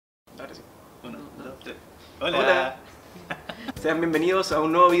Hola. Hola. Sean bienvenidos a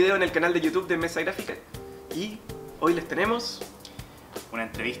un nuevo video en el canal de YouTube de Mesa Gráfica. Y hoy les tenemos una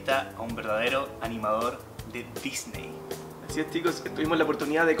entrevista a un verdadero animador de Disney. Así es, chicos, tuvimos la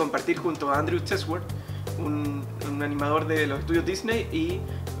oportunidad de compartir junto a Andrew Chesworth, un animador de los estudios Disney y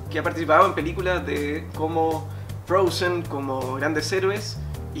que ha participado en películas de como Frozen, como Grandes Héroes,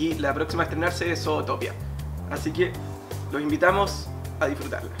 y la próxima a estrenarse es Zootopia. Así que los invitamos a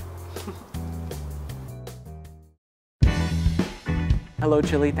disfrutarla. Hello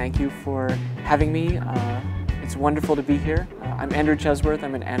Chile, thank you for having me. It's wonderful to be here. I'm Andrew Chesworth,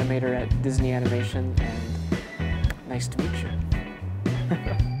 I'm an animator at Disney Animation, and nice to meet you.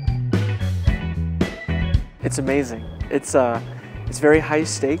 It's amazing. It's very high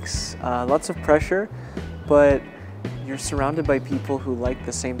stakes, lots of pressure, but you're surrounded by people who like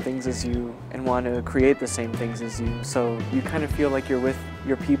the same things as you and want to create the same things as you. So you kind of feel like you're with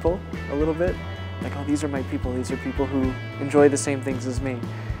your people a little bit. Like, oh, these are my people. These are people who enjoy the same things as me.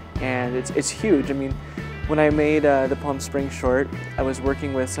 And it's huge. I mean, when I made the Palm Springs short, I was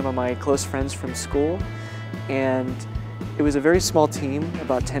working with some of my close friends from school, and it was a very small team,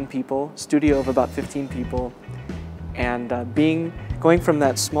 about 10 people, studio of about 15 people, and going from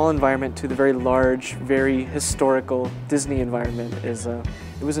that small environment to the very large, very historical Disney environment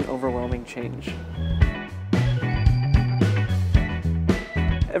it was an overwhelming change.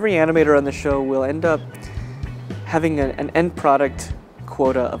 Every animator on the show will end up having an end product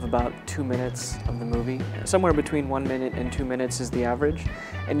quota of about 2 minutes of the movie. Somewhere between 1 minute and 2 minutes is the average.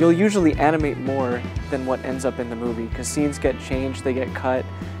 And you'll usually animate more than what ends up in the movie, because scenes get changed, they get cut,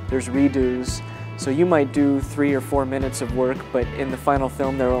 there's redos. So you might do 3 or 4 minutes of work, but in the final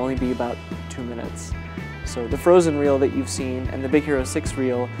film there will only be about 2 minutes. So the Frozen reel that you've seen and the Big Hero 6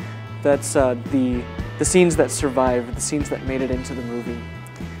 reel, that's the scenes that survived, the scenes that made it into the movie.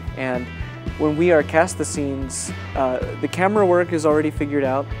 And when we are cast the scenes, the camera work is already figured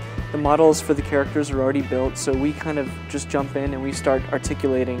out, the models for the characters are already built, so we kind of just jump in and we start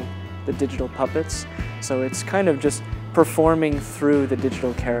articulating the digital puppets. So it's kind of just performing through the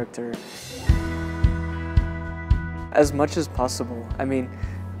digital character. As much as possible. I mean,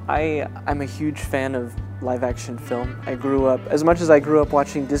 I'm a huge fan of live-action film. As much as I grew up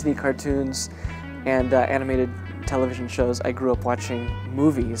watching Disney cartoons and animated television shows, I grew up watching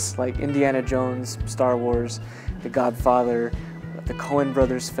movies like Indiana Jones, Star Wars, The Godfather, the Coen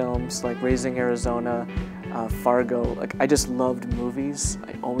Brothers films like Raising Arizona, Fargo. Like, I just loved movies.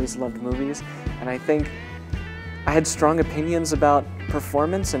 I always loved movies, and I think I had strong opinions about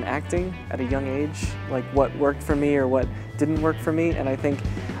performance and acting at a young age, like what worked for me or what didn't work for me, and I think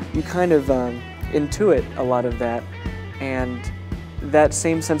you kind of intuit a lot of that, and that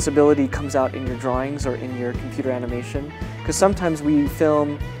same sensibility comes out in your drawings or in your computer animation, because sometimes we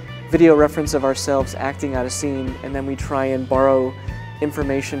film video reference of ourselves acting out a scene and then we try and borrow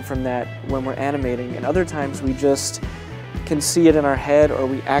information from that when we're animating, and other times we just can see it in our head or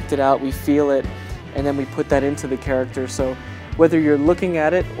we act it out, we feel it, and then we put that into the character. So whether you're looking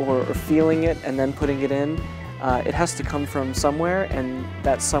at it or feeling it and then putting it in, it has to come from somewhere, and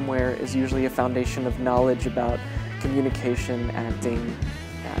that somewhere is usually a foundation of knowledge about communication, acting,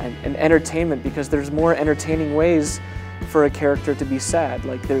 and entertainment, because there's more entertaining ways for a character to be sad.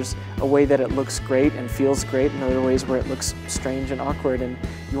 Like, there's a way that it looks great and feels great, and other ways where it looks strange and awkward, and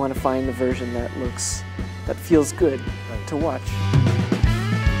you want to find the version that feels good to watch.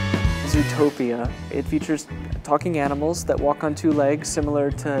 Zootopia. It features talking animals that walk on 2 legs,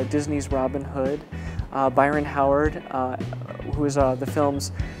 similar to Disney's Robin Hood. Byron Howard, who is the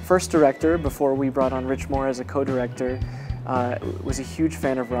film's first director before we brought on Rich Moore as a co-director, was a huge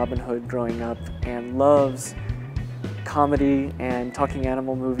fan of Robin Hood growing up and loves comedy and talking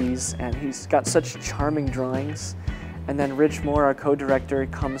animal movies, and he's got such charming drawings. And then Rich Moore, our co-director,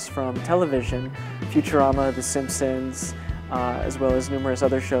 comes from television, Futurama, The Simpsons, as well as numerous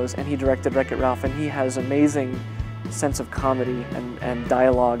other shows, and he directed Wreck-It Ralph, and he has amazing sense of comedy and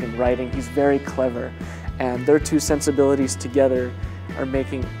dialogue and writing. He's very clever, and their 2 sensibilities together are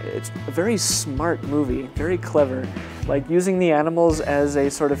making it's a very smart movie, very clever. Like, using the animals as a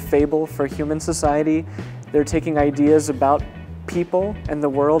sort of fable for human society, they're taking ideas about people and the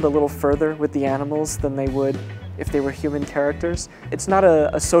world a little further with the animals than they would if they were human characters. It's not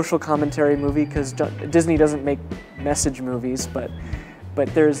a social commentary movie, because Disney doesn't make message movies, but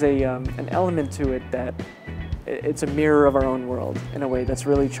there's an element to it that it's a mirror of our own world in a way that's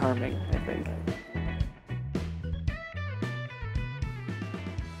really charming, I think.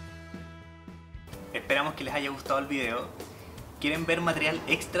 Esperamos que les haya gustado el video. ¿Quieren ver material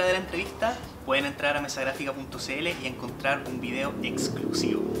extra de la entrevista? Pueden entrar a mesagráfica.cl y encontrar un video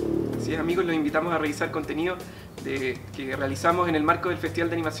exclusivo. Así Así es, amigos, los invitamos a revisar contenido que realizamos en el marco del Festival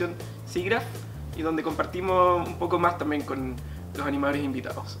de Animación Sigue y donde compartimos un poco más también con los animadores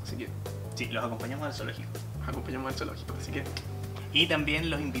invitados. Así que Sí, los acompañamos al zoológico. acompañamos al zoológico. Así que Y también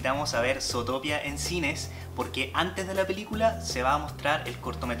los invitamos a ver Zootopia en cines, porque antes de la película se va a mostrar el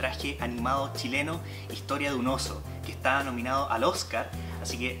cortometraje animado chileno Historia de un oso, que está nominado al Oscar,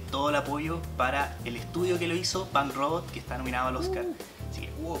 así que todo el apoyo para el estudio que lo hizo, Punk Robot, que está nominado al Oscar. Así que,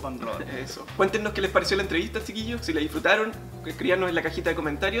 Punk Robot. eso. Cuéntenos qué les pareció la entrevista, chiquillos, si la disfrutaron, escríbanos en la cajita de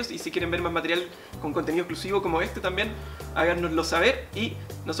comentarios y si quieren ver más material con contenido exclusivo como este también, háganoslo saber y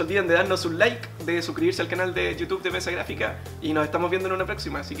no se olviden de darnos un like, de suscribirse al canal de YouTube de Mesa Gráfica y nos estamos viendo en una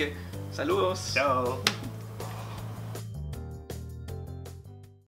próxima, así que saludos. Chao.